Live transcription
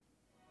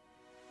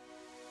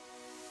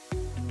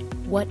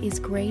What is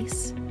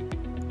grace?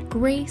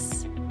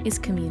 Grace is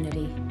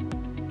community.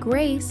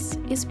 Grace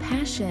is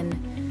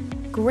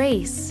passion.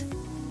 Grace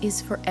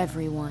is for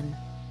everyone.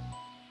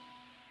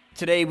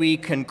 Today we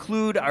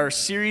conclude our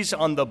series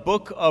on the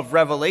book of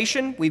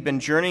Revelation. We've been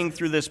journeying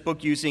through this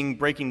book using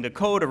Breaking the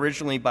Code,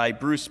 originally by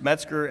Bruce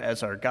Metzger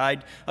as our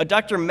guide.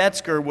 Dr.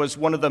 Metzger was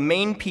one of the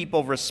main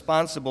people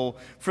responsible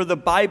for the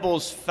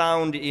Bibles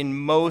found in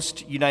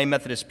most United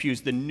Methodist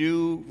pews, the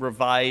New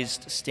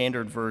Revised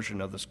Standard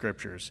Version of the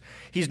Scriptures.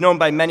 He's known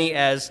by many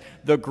as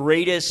the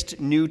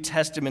greatest New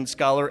Testament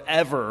scholar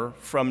ever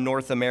from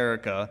North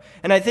America,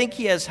 and I think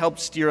he has helped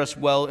steer us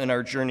well in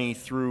our journey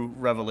through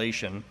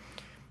Revelation.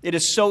 It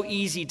is so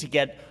easy to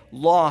get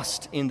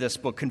lost in this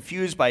book,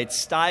 confused by its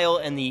style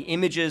and the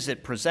images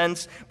it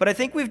presents, but I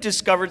think we've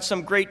discovered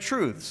some great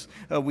truths.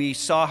 We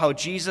saw how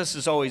Jesus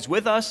is always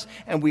with us,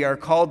 and we are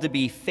called to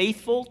be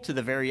faithful to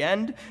the very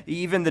end.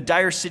 Even the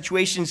dire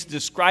situations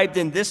described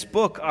in this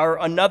book are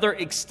another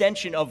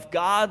extension of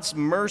God's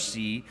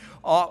mercy,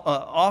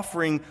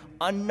 offering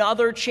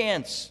another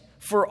chance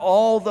for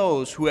all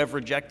those who have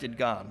rejected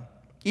God.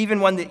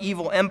 Even when the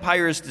evil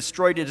empire is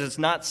destroyed, it is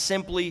not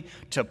simply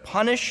to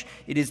punish.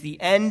 It is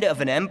the end of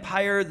an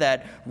empire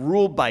that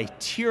ruled by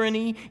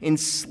tyranny,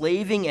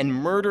 enslaving and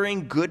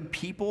murdering good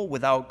people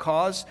without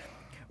cause.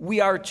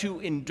 We are to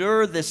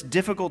endure this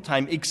difficult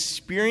time,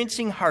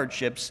 experiencing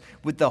hardships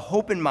with the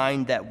hope in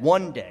mind that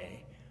one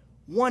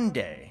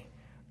day,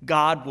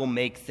 God will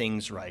make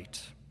things right.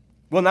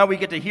 Well, now we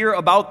get to hear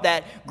about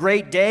that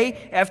great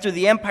day. After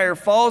the empire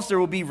falls, there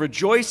will be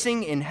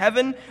rejoicing in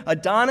heaven.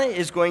 Adana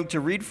is going to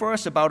read for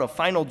us about a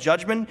final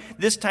judgment.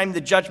 This time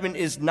the judgment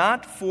is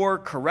not for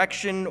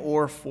correction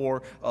or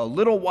for a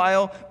little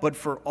while, but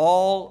for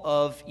all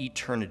of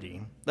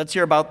eternity. Let's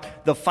hear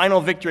about the final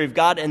victory of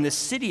God and the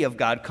city of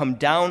God come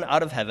down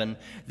out of heaven.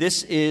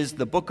 This is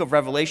the book of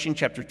Revelation,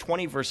 chapter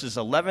 20, verses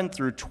 11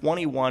 through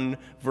 21,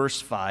 verse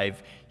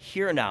 5.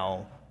 Hear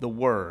now the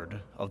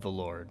word of the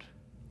Lord.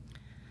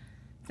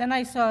 Then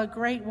I saw a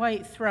great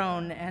white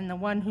throne and the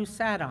one who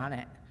sat on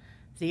it.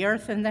 The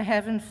earth and the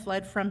heaven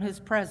fled from his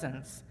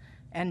presence,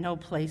 and no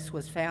place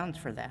was found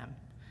for them.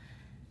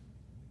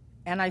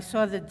 And I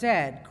saw the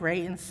dead,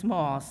 great and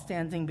small,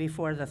 standing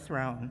before the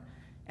throne,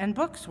 and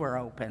books were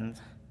opened.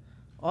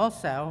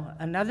 Also,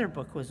 another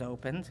book was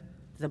opened,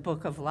 the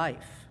book of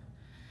life.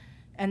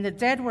 And the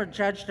dead were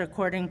judged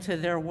according to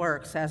their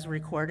works as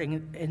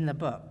recorded in the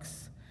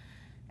books.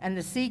 And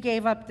the sea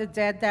gave up the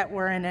dead that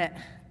were in it.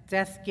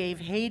 Death gave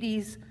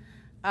Hades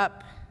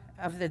up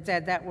of the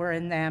dead that were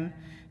in them,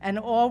 and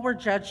all were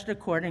judged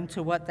according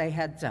to what they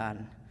had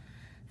done.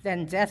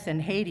 Then death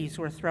and Hades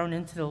were thrown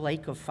into the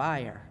lake of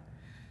fire.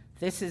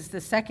 This is the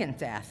second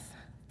death,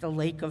 the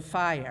lake of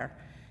fire,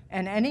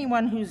 and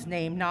anyone whose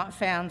name not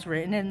found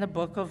written in the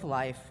book of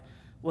life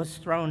was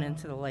thrown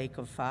into the lake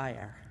of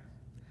fire.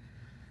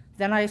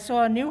 Then I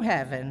saw a new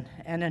heaven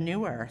and a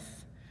new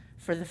earth,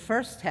 for the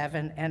first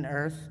heaven and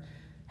earth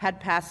had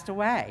passed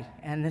away,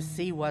 and the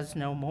sea was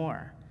no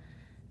more.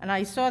 And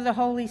I saw the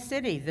holy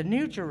city, the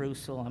new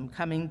Jerusalem,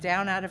 coming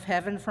down out of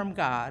heaven from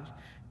God,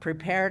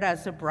 prepared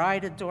as a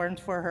bride adorned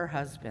for her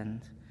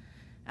husband.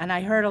 And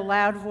I heard a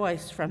loud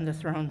voice from the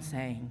throne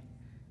saying,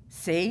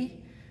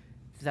 "See,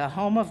 the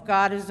home of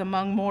God is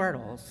among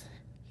mortals.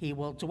 He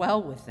will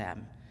dwell with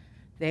them.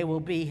 They will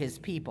be his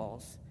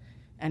peoples,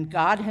 and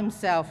God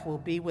himself will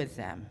be with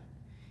them.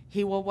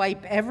 He will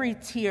wipe every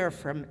tear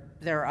from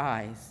their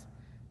eyes.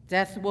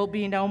 Death will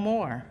be no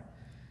more.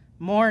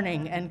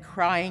 Mourning and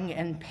crying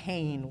and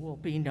pain will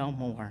be no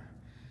more,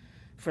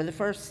 for the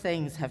first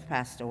things have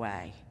passed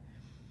away."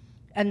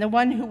 And the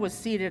one who was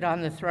seated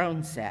on the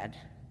throne said,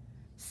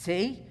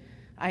 "See,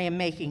 I am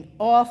making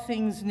all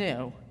things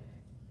new."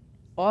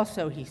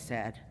 Also he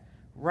said,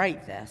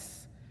 "Write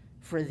this,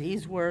 for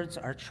these words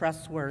are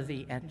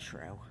trustworthy and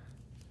true."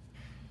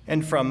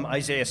 And from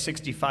Isaiah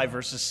 65,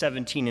 verses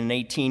 17 and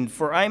 18,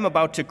 "For I am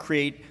about to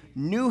create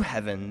new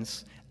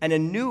heavens and a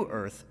new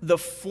earth. The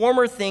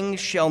former things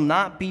shall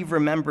not be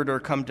remembered or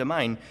come to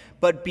mind,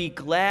 but be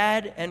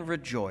glad and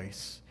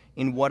rejoice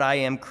in what I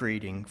am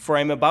creating. For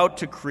I am about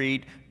to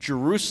create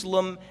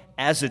Jerusalem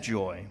as a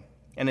joy,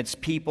 and its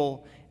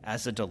people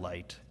as a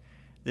delight."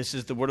 This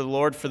is the word of the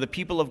Lord for the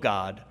people of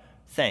God.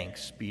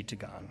 Thanks be to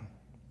God.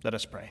 Let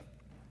us pray.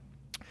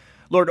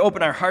 Lord,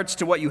 open our hearts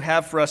to what you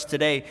have for us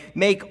today.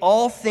 Make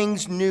all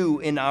things new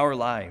in our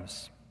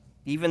lives,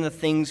 even the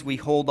things we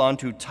hold on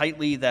to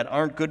tightly that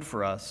aren't good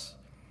for us.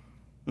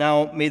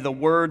 Now may the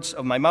words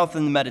of my mouth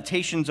and the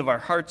meditations of our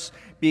hearts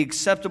be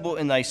acceptable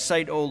in thy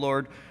sight, O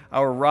Lord,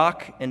 our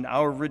rock and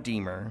our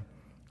Redeemer.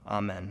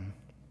 Amen.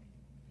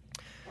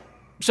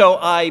 So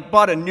I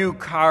bought a new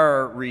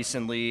car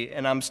recently,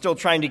 and I'm still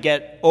trying to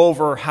get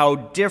over how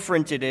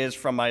different it is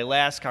from my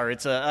last car.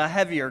 It's a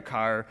heavier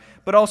car,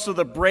 but also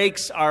the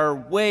brakes are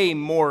way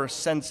more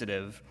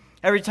sensitive.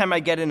 Every time I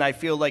get in, I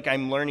feel like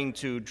I'm learning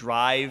to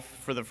drive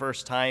for the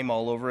first time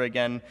all over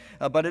again.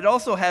 But it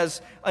also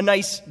has a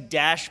nice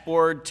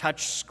dashboard,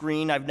 touch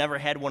screen. I've never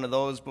had one of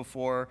those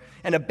before.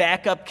 And a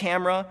backup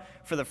camera.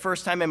 For the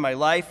first time in my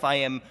life, I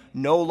am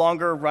no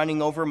longer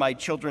running over my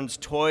children's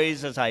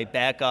toys as I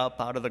back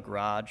up out of the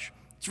garage.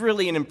 It's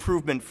really an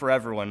improvement for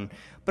everyone.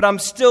 But I'm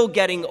still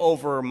getting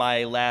over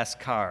my last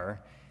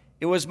car.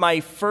 It was my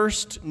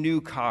first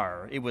new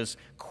car. It was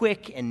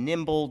quick and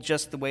nimble,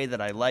 just the way that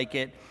I like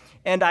it.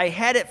 And I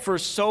had it for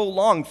so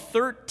long,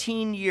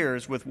 13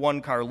 years with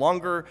one car,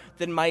 longer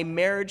than my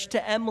marriage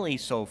to Emily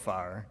so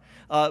far.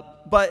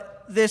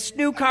 But this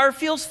new car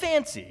feels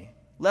fancy.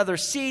 Leather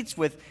seats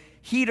with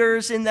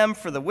heaters in them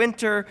for the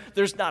winter.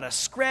 There's not a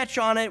scratch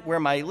on it, where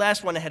my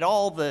last one had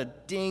all the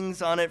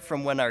dings on it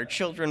from when our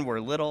children were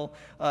little.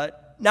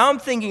 Now I'm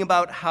thinking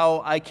about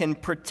how I can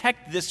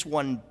protect this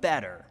one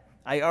better.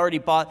 I already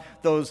bought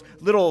those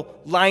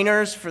little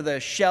liners for the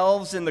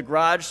shelves in the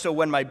garage, so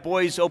when my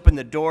boys open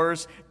the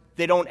doors,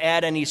 they don't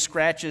add any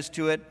scratches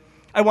to it.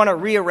 I want to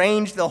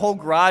rearrange the whole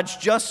garage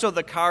just so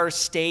the car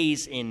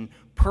stays in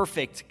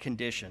perfect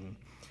condition.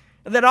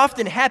 That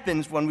often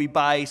happens when we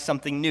buy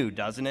something new,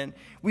 doesn't it?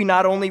 We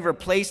not only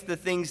replace the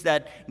things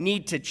that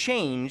need to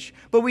change,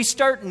 but we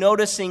start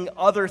noticing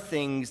other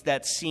things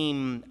that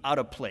seem out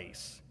of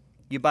place.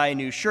 You buy a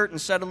new shirt and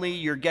suddenly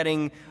you're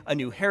getting a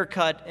new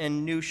haircut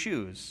and new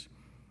shoes.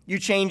 You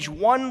change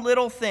one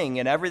little thing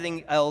and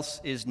everything else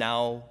is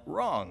now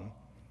wrong.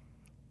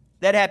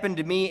 That happened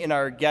to me in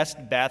our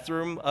guest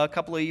bathroom a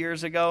couple of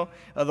years ago.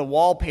 The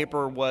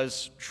wallpaper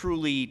was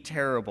truly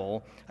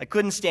terrible. I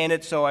couldn't stand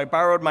it, so I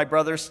borrowed my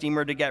brother's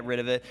steamer to get rid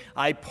of it.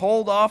 I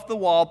pulled off the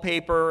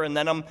wallpaper, and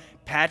then I'm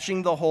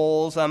patching the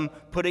holes. I'm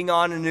putting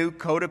on a new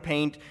coat of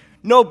paint.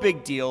 No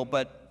big deal,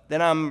 but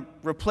then I'm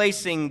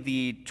replacing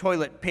the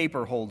toilet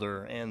paper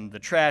holder and the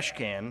trash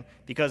can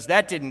because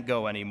that didn't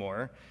go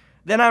anymore.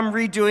 Then I'm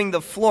redoing the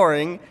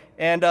flooring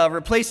and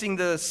replacing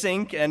the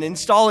sink and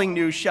installing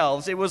new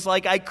shelves. It was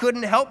like I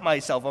couldn't help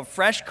myself. A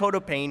fresh coat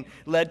of paint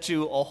led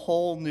to a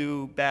whole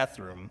new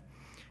bathroom.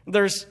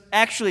 There's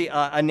actually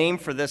a name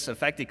for this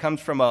effect. It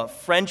comes from a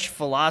French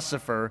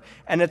philosopher,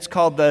 and it's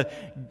called the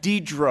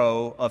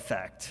Diderot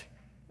effect.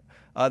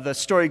 The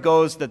story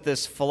goes that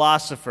this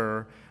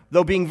philosopher,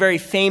 though being very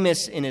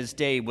famous in his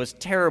day, was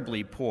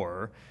terribly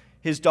poor.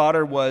 His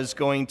daughter was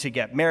going to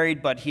get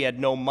married, but he had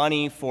no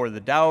money for the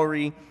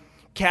dowry.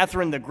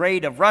 Catherine the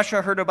Great of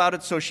Russia heard about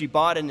it, so she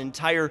bought an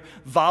entire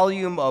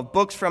volume of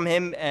books from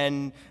him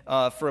and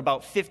for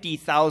about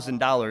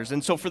 $50,000.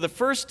 And so for the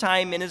first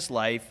time in his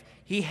life,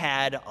 he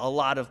had a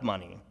lot of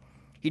money.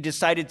 He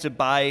decided to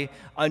buy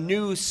a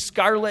new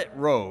scarlet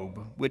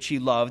robe, which he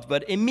loved,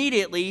 but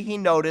immediately he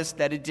noticed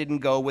that it didn't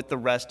go with the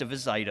rest of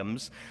his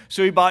items.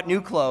 So he bought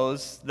new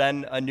clothes,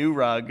 then a new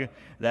rug,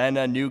 then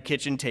a new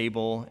kitchen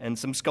table, and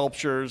some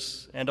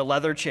sculptures, and a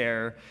leather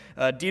chair.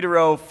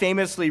 Diderot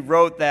famously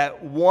wrote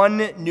that one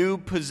new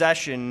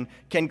possession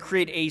can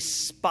create a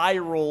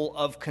spiral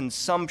of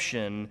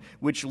consumption,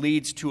 which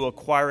leads to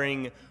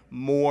acquiring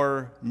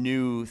more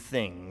new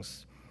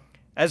things.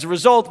 As a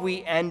result,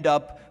 we end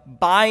up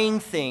buying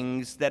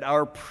things that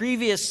our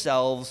previous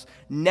selves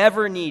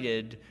never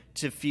needed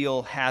to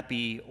feel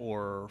happy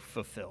or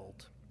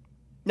fulfilled.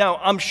 Now,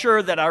 I'm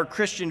sure that our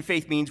Christian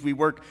faith means we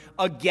work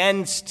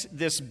against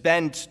this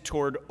bent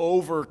toward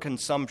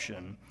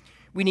overconsumption.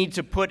 We need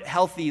to put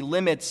healthy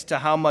limits to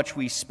how much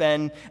we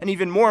spend, and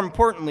even more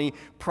importantly,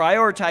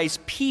 prioritize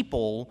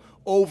people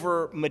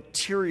over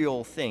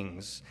material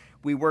things.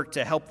 We work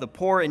to help the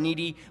poor and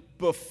needy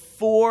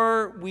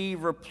before we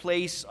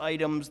replace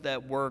items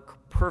that work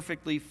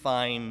perfectly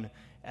fine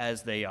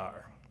as they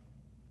are.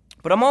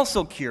 But I'm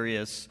also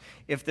curious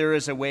if there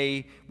is a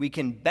way we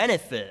can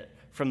benefit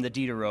from the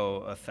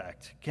Diderot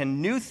effect. Can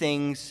new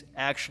things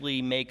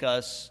actually make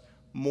us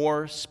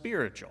more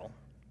spiritual?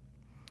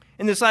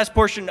 In this last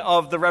portion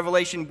of the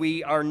Revelation,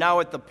 we are now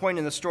at the point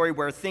in the story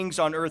where things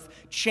on earth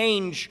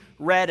change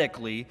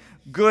radically.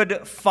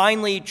 Good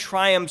finally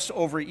triumphs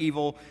over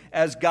evil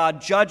as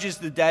God judges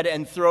the dead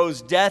and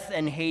throws death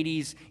and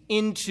Hades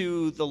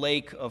into the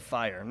lake of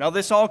fire. Now,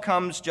 this all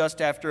comes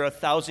just after a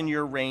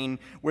 1,000-year reign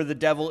where the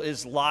devil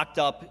is locked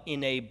up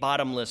in a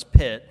bottomless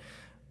pit.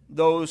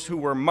 Those who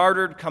were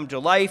martyred come to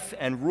life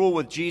and rule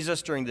with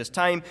Jesus during this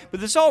time.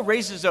 But this all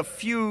raises a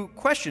few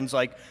questions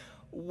like,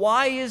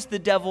 why is the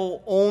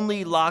devil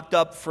only locked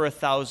up for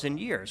 1,000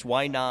 years?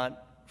 Why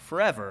not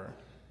forever?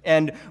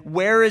 And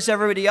where is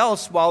everybody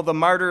else while the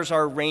martyrs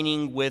are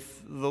reigning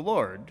with the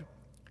Lord?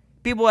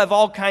 People have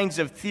all kinds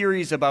of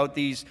theories about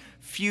these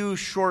few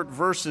short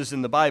verses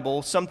in the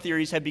Bible. Some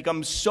theories have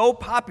become so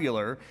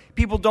popular,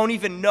 people don't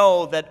even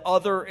know that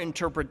other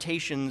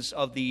interpretations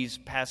of these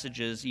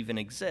passages even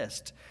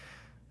exist.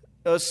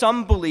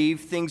 Some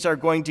believe things are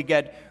going to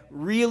get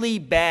really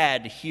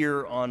bad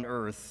here on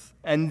earth,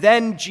 and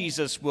then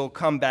Jesus will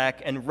come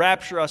back and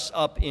rapture us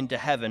up into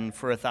heaven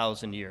for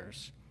 1,000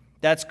 years.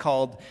 That's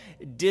called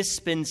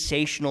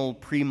dispensational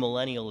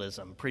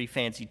premillennialism. Pretty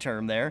fancy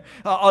term there.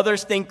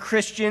 Others think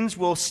Christians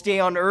will stay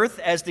on earth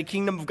as the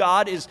kingdom of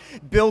God is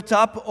built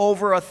up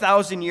over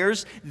 1,000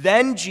 years.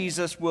 Then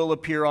Jesus will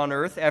appear on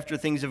earth after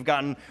things have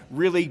gotten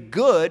really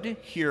good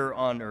here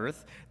on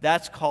earth.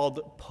 That's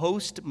called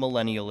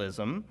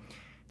postmillennialism.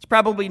 It's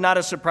probably not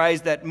a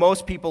surprise that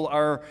most people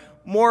are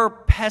more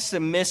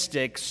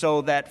pessimistic,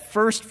 so that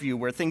first view,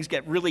 where things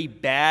get really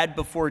bad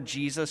before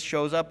Jesus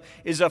shows up,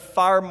 is a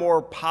far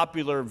more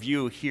popular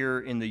view here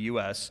in the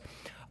U.S.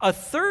 A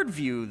third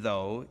view,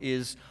 though,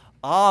 is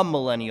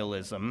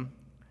amillennialism,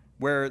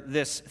 where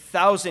this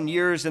 1,000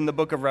 years in the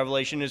book of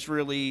Revelation is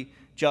really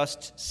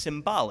just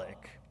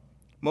symbolic.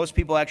 Most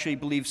people actually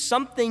believe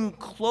something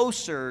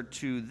closer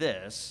to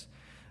this,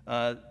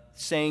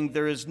 saying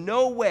there is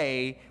no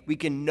way we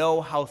can know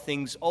how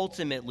things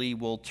ultimately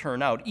will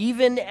turn out,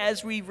 even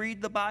as we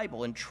read the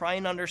Bible and try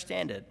and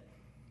understand it.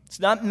 It's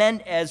not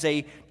meant as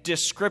a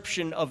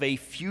description of a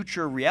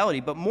future reality,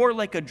 but more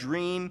like a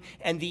dream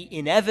and the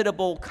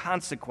inevitable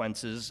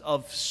consequences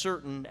of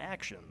certain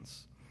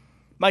actions.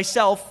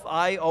 Myself,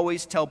 I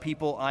always tell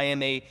people I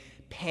am a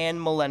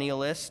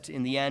pan-millennialist.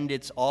 In the end,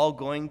 it's all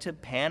going to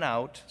pan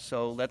out,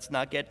 so let's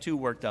not get too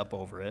worked up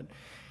over it.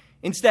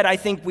 Instead, I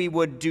think we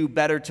would do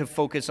better to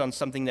focus on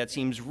something that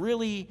seems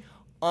really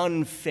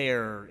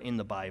unfair in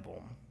the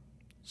Bible,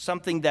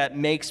 something that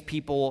makes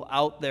people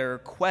out there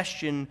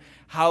question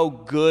how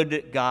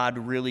good God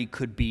really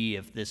could be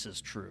if this is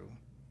true.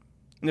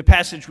 In the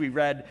passage we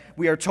read,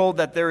 we are told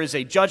that there is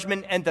a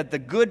judgment and that the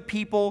good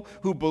people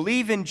who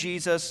believe in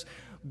Jesus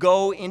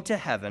go into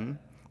heaven,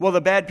 while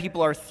the bad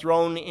people are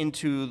thrown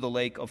into the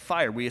lake of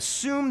fire. We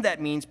assume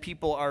that means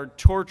people are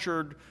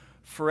tortured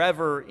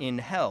forever in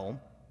hell.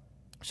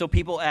 So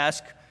people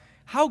ask,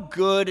 how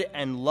good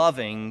and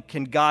loving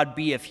can God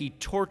be if he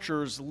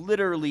tortures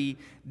literally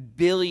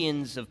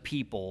billions of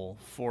people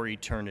for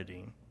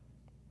eternity?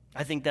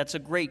 I think that's a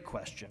great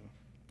question,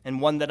 and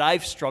one that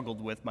I've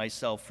struggled with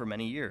myself for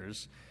many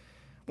years.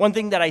 One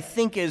thing that I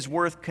think is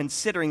worth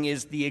considering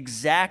is the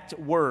exact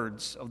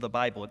words of the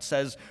Bible. It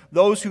says,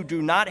 those who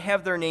do not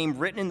have their name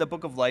written in the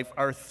book of life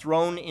are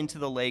thrown into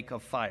the lake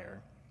of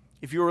fire.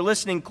 If you were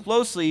listening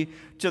closely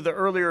to the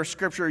earlier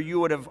scripture, you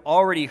would have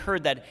already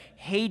heard that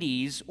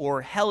Hades,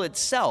 or hell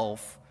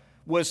itself,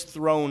 was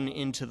thrown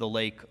into the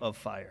lake of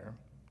fire.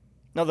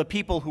 Now, the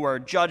people who are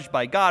judged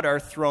by God are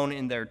thrown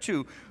in there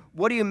too.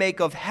 What do you make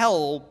of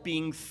hell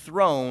being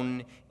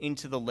thrown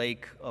into the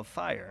lake of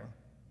fire?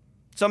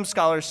 Some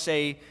scholars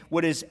say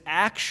what is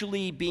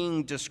actually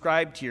being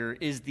described here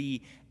is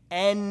the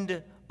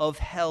end of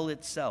hell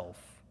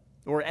itself,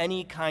 or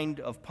any kind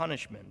of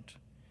punishment.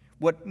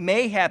 What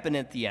may happen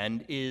at the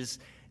end is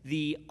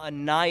the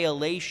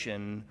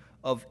annihilation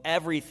of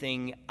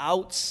everything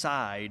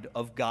outside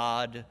of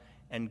God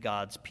and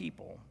God's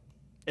people.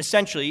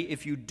 Essentially,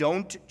 if you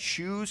don't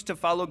choose to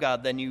follow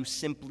God, then you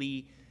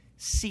simply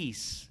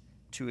cease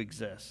to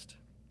exist.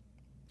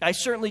 I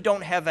certainly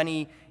don't have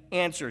any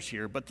answers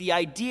here, but the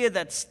idea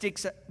that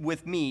sticks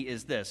with me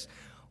is this: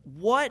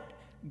 what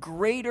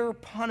greater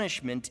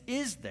punishment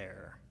is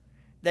there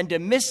than to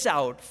miss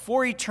out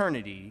for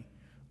eternity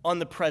on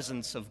the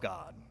presence of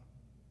God?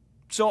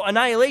 So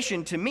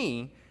annihilation, to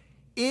me,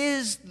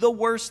 is the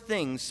worst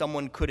thing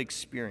someone could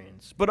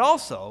experience. But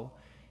also,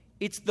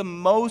 it's the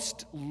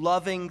most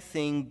loving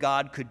thing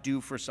God could do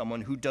for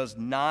someone who does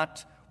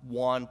not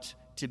want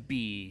to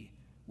be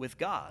with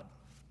God.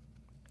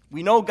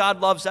 We know God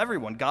loves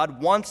everyone.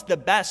 God wants the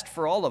best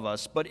for all of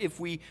us. But if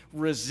we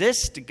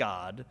resist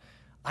God,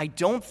 I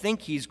don't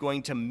think he's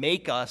going to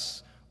make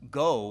us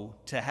go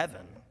to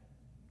heaven.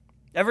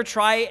 Ever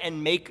try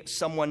and make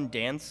someone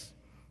dance?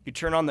 You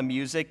turn on the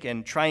music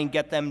and try and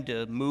get them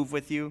to move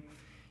with you.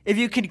 If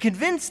you can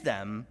convince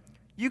them,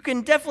 you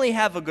can definitely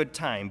have a good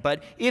time.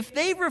 But if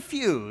they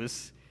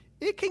refuse,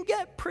 it can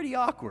get pretty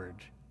awkward.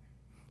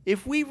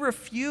 If we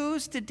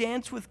refuse to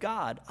dance with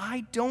God,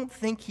 I don't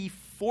think he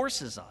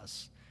forces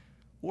us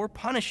or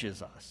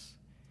punishes us.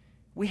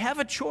 We have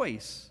a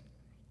choice,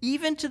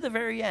 even to the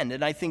very end.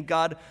 And I think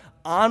God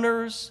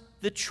honors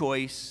the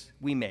choice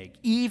we make,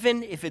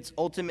 even if it's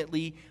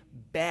ultimately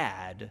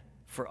bad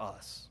for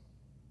us.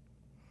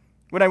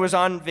 When I was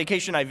on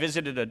vacation, I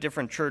visited a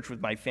different church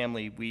with my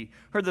family. We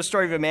heard the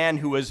story of a man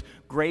who was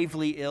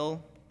gravely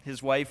ill.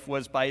 His wife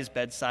was by his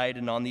bedside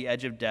and on the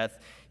edge of death.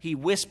 He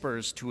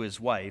whispers to his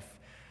wife,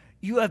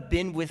 "You have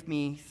been with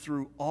me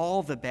through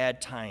all the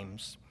bad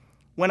times.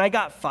 When I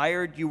got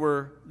fired, you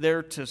were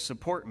there to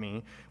support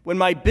me. When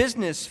my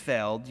business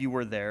failed, you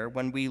were there.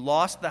 When we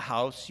lost the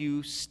house,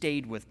 you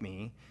stayed with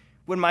me.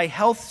 When my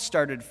health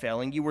started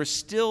failing, you were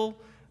still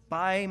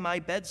by my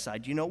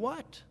bedside. You know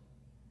what?"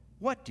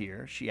 "What,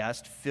 dear?" she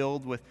asked,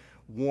 filled with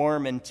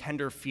warm and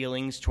tender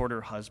feelings toward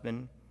her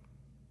husband.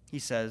 He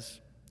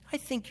says, "I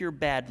think you're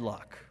bad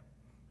luck."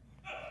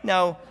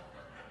 Now,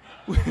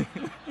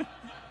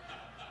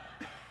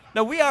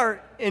 we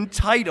are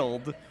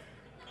entitled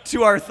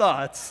to our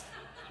thoughts.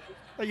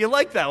 You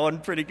like that one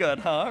pretty good,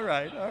 huh? All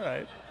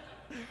right.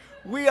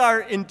 We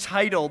are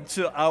entitled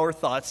to our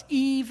thoughts,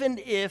 even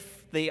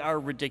if they are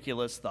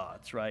ridiculous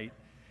thoughts, right?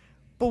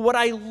 But what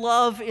I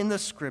love in the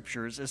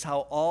scriptures is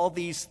how all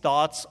these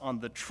thoughts on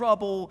the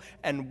trouble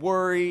and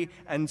worry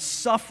and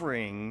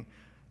suffering,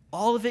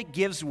 all of it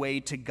gives way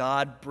to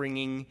God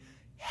bringing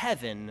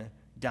heaven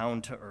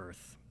down to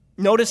earth.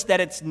 Notice that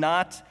it's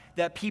not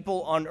that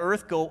people on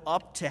earth go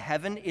up to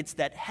heaven, it's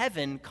that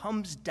heaven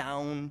comes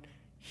down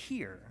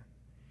here.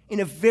 In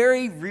a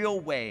very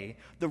real way,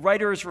 the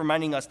writer is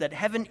reminding us that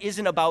heaven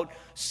isn't about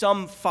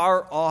some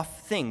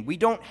far-off thing. We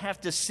don't have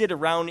to sit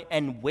around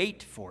and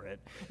wait for it.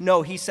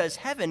 No, he says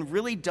heaven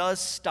really does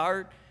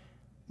start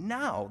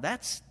now.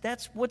 That's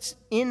what's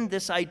in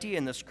this idea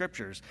in the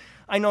scriptures.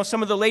 I know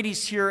some of the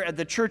ladies here at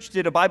the church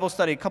did a Bible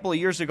study a couple of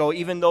years ago,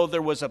 even though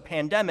there was a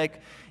pandemic,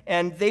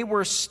 and they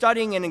were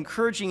studying and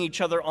encouraging each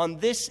other on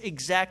this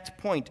exact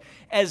point.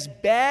 As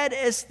bad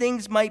as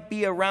things might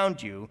be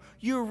around you,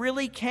 you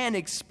really can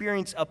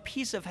experience a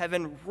piece of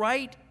heaven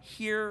right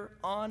here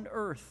on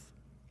earth.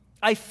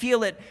 I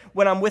feel it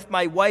when I'm with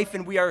my wife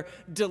and we are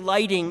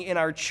delighting in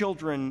our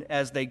children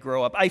as they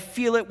grow up. I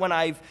feel it when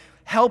I've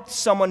helped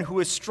someone who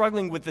is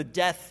struggling with the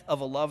death of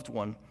a loved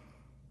one.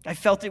 I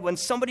felt it when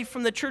somebody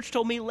from the church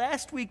told me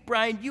last week,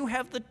 Brian, you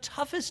have the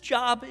toughest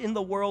job in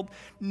the world.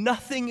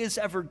 Nothing is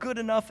ever good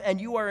enough,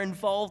 and you are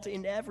involved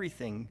in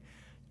everything.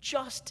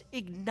 Just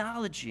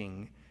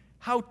acknowledging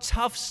how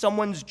tough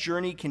someone's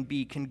journey can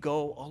be can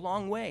go a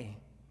long way.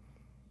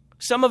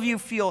 Some of you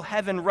feel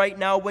heaven right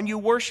now when you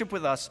worship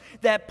with us.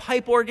 That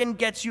pipe organ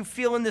gets you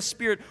feeling the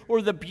spirit,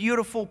 or the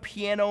beautiful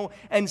piano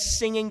and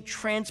singing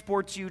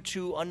transports you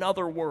to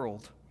another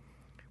world.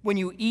 When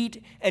you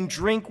eat and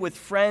drink with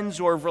friends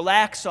or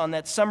relax on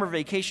that summer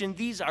vacation,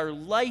 these are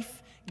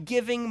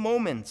life-giving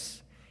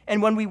moments.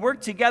 And when we work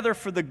together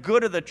for the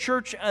good of the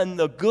church and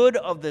the good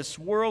of this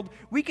world,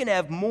 we can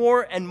have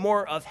more and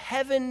more of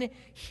heaven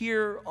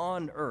here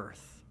on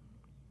earth.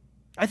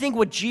 I think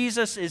what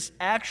Jesus is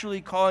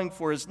actually calling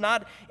for is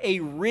not a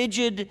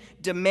rigid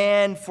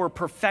demand for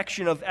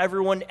perfection of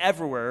everyone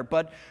everywhere,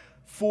 but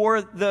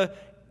for the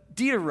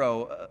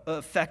diero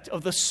effect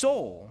of the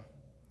soul.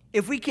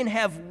 If we can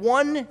have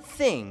one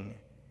thing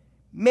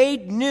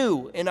made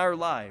new in our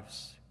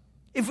lives,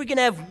 if we can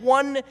have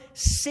one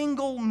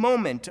single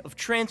moment of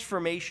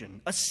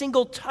transformation, a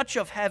single touch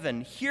of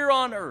heaven here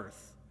on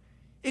earth,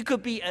 it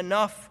could be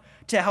enough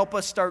to help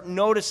us start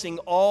noticing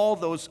all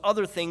those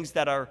other things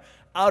that are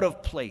out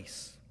of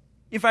place.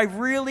 If I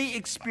really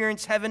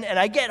experience heaven and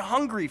I get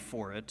hungry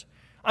for it,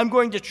 I'm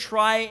going to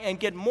try and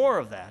get more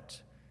of that.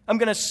 I'm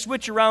going to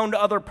switch around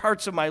other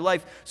parts of my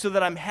life so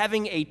that I'm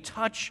having a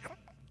touch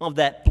of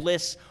that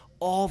bliss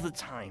all the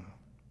time.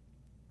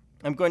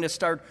 I'm going to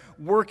start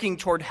working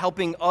toward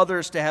helping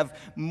others to have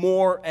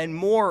more and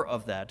more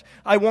of that.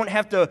 I won't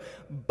have to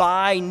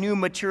buy new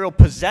material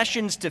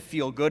possessions to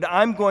feel good.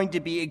 I'm going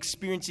to be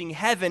experiencing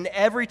heaven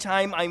every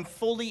time I'm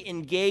fully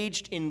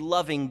engaged in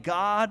loving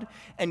God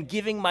and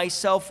giving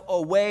myself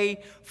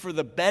away for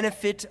the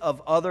benefit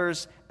of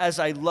others as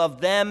I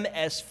love them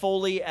as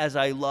fully as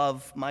I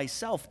love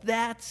myself.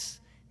 That's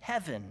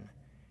heaven.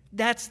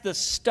 That's the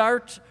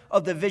start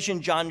of the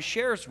vision John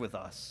shares with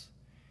us.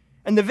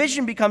 And the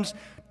vision becomes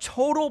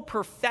total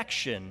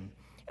perfection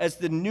as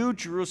the new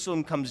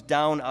Jerusalem comes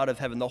down out of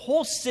heaven. The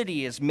whole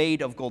city is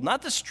made of gold.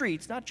 Not the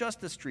streets, not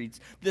just the streets.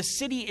 The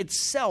city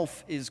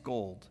itself is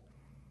gold.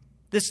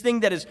 This thing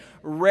that is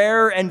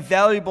rare and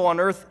valuable on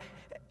earth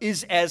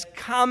is as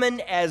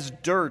common as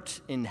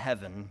dirt in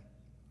heaven.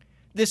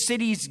 The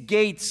city's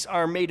gates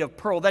are made of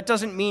pearl. That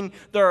doesn't mean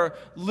there are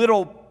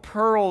little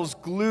pearls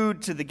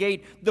glued to the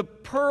gate. The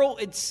pearl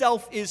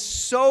itself is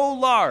so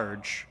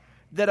large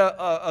that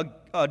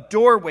a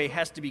doorway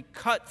has to be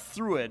cut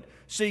through it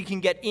so you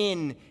can get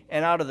in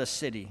and out of the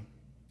city.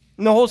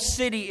 And the whole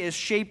city is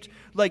shaped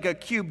like a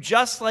cube,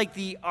 just like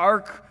the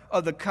Ark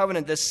of the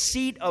Covenant, the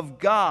seat of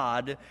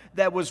God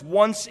that was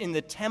once in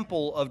the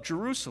temple of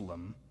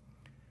Jerusalem.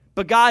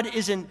 But God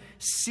isn't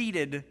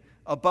seated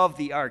above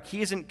the ark.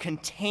 He isn't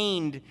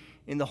contained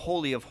in the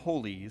Holy of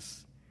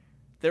Holies.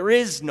 There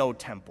is no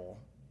temple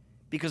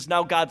because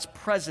now God's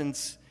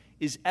presence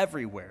is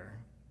everywhere.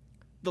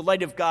 The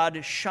light of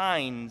God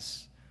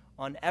shines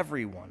on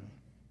everyone.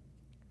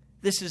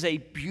 This is a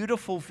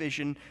beautiful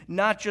vision,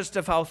 not just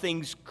of how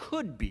things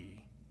could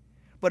be,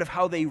 but of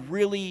how they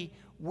really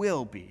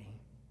will be.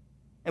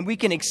 And we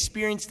can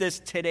experience this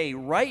today,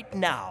 right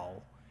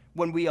now,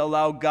 when we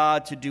allow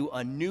God to do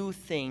a new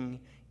thing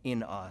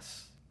in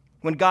us.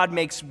 When God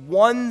makes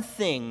one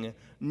thing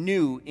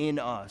new in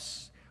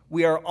us,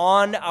 we are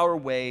on our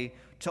way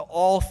to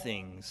all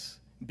things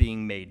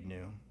being made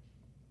new.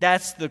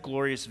 That's the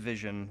glorious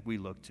vision we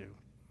look to.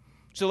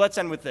 So let's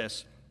end with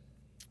this.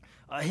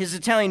 His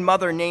Italian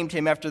mother named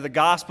him after the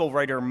gospel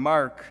writer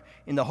Mark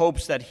in the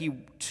hopes that he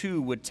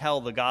too would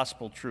tell the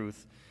gospel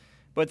truth.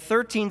 But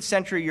 13th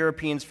century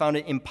Europeans found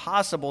it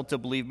impossible to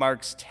believe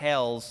Mark's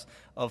tales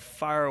of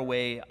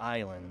faraway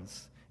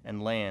islands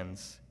and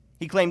lands.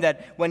 He claimed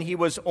that when he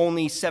was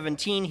only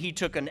 17, he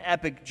took an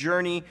epic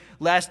journey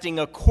lasting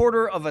a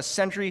quarter of a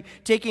century,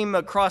 taking him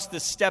across the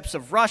steppes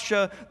of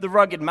Russia, the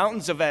rugged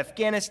mountains of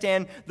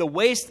Afghanistan, the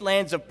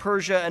wastelands of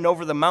Persia, and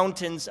over the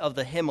mountains of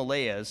the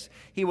Himalayas.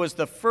 He was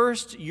the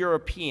first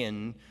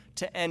European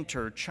to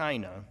enter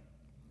China.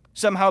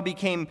 Somehow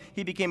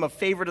he became a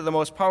favorite of the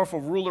most powerful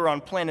ruler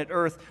on planet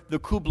Earth, the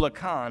Kublai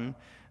Khan.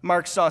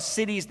 Mark saw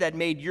cities that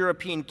made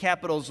European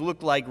capitals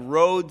look like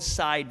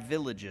roadside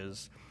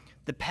villages.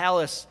 The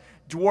palace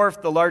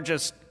dwarfed the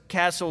largest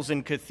castles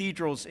and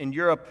cathedrals in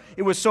Europe.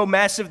 It was so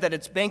massive that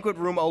its banquet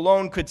room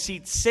alone could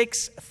seat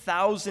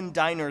 6,000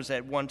 diners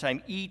at one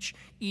time, each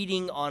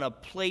eating on a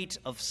plate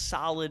of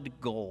solid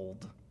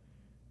gold.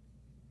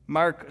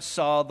 Mark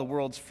saw the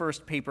world's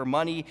first paper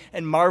money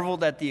and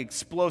marveled at the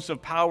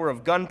explosive power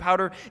of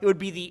gunpowder. It would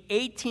be the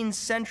 18th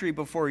century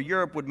before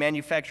Europe would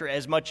manufacture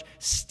as much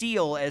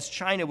steel as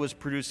China was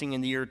producing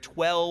in the year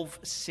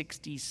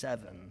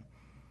 1267.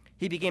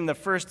 He became the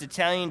first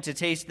Italian to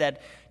taste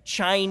that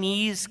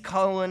Chinese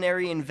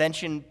culinary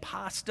invention,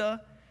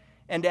 pasta.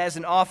 And as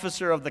an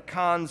officer of the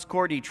Khan's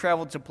court, he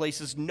traveled to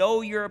places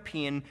no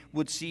European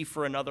would see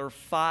for another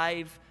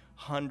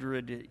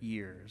 500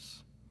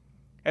 years.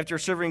 After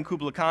serving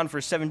Kublai Khan for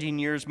 17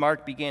 years,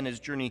 Mark began his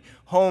journey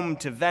home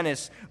to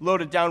Venice,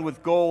 loaded down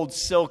with gold,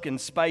 silk, and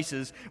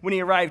spices. When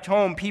he arrived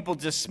home, people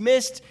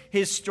dismissed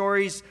his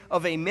stories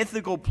of a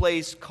mythical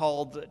place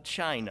called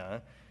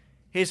China.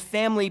 His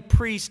family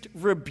priest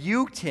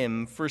rebuked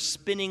him for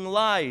spinning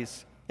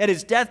lies. At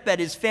his deathbed,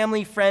 his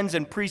family, friends,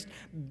 and priest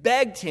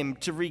begged him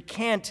to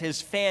recant his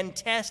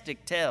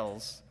fantastic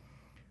tales.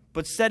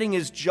 But setting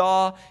his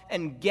jaw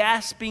and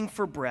gasping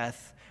for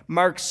breath,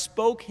 Mark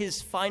spoke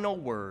his final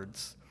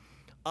words: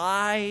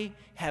 "I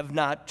have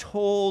not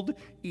told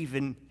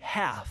even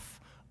half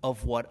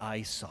of what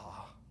I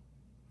saw."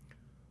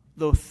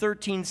 Though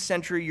 13th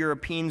century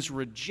Europeans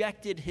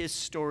rejected his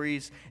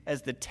stories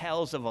as the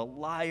tales of a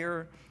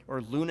liar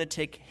or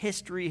lunatic,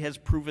 history has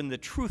proven the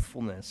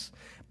truthfulness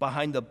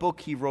behind the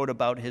book he wrote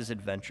about his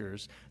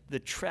adventures, The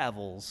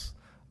Travels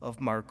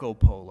of Marco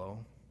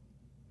Polo.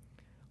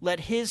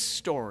 Let his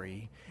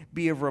story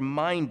be a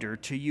reminder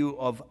to you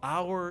of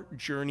our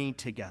journey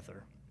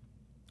together.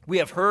 We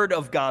have heard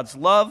of God's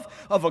love,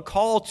 of a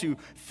call to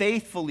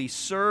faithfully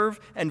serve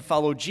and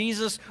follow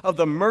Jesus, of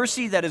the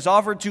mercy that is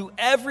offered to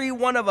every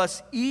one of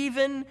us,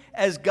 even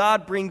as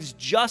God brings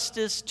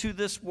justice to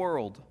this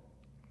world.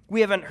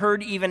 We haven't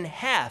heard even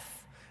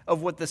half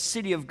of what the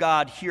city of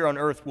God here on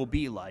earth will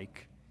be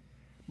like.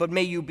 But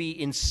may you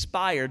be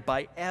inspired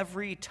by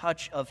every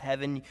touch of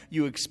heaven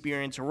you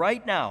experience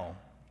right now,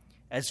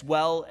 as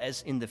well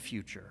as in the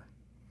future.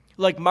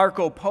 Like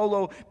Marco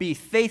Polo, be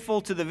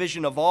faithful to the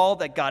vision of all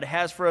that God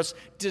has for us,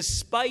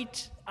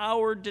 despite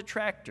our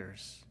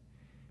detractors.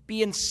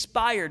 Be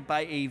inspired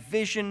by a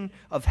vision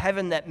of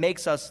heaven that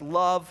makes us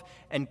love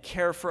and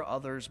care for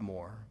others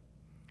more.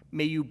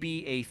 May you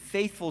be a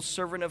faithful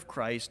servant of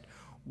Christ,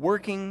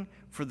 working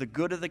for the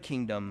good of the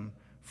kingdom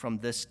from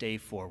this day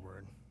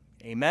forward.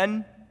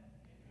 Amen.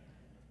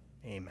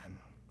 Amen.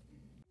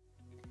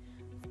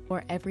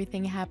 For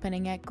everything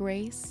happening at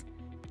Grace,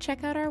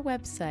 check out our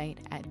website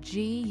at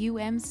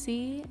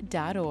gumc.org.